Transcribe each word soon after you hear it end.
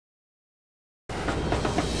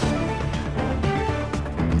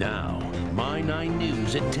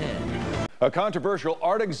news at 10. A controversial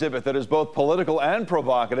art exhibit that is both political and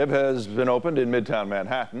provocative has been opened in Midtown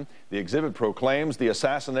Manhattan. The exhibit proclaims the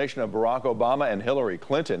assassination of Barack Obama and Hillary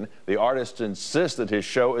Clinton. The artists insist that his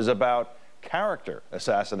show is about character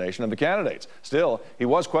assassination of the candidates. Still, he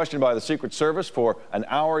was questioned by the Secret Service for an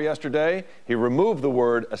hour yesterday. He removed the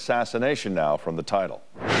word assassination now from the title.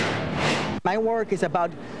 My work is about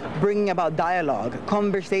bringing about dialogue,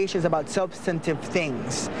 conversations about substantive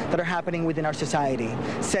things that are happening within our society.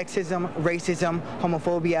 Sexism, racism,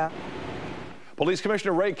 homophobia. Police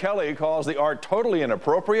Commissioner Ray Kelly calls the art totally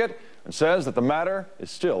inappropriate and says that the matter is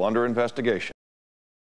still under investigation.